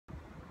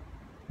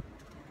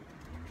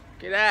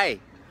G'day,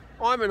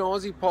 I'm an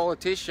Aussie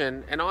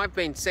politician and I've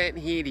been sent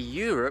here to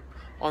Europe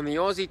on the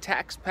Aussie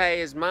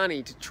taxpayers'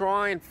 money to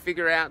try and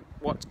figure out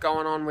what's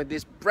going on with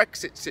this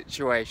Brexit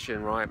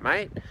situation, right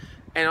mate?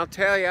 And I'll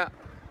tell you,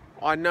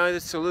 I know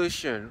the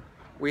solution.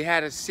 We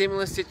had a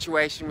similar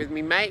situation with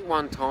me mate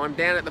one time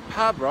down at the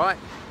pub, right?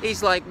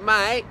 He's like,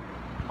 mate,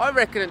 I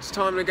reckon it's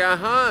time to go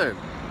home.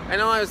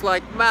 And I was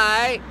like,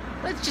 mate,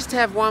 let's just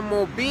have one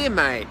more beer,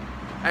 mate.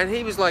 And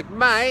he was like,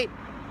 mate,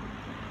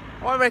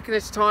 I reckon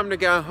it's time to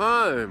go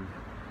home.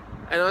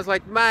 And I was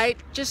like, mate,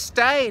 just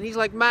stay. And he's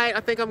like, mate, I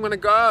think I'm gonna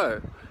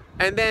go.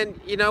 And then,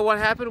 you know what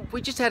happened?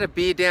 We just had a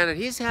beer down at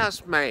his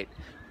house, mate.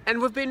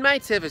 And we've been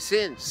mates ever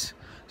since.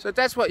 So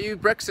that's what you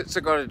Brexits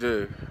are gonna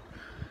do.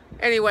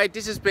 Anyway,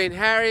 this has been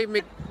Harry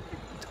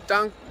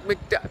Duncan,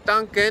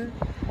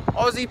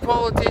 Aussie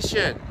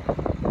politician.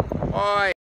 Bye.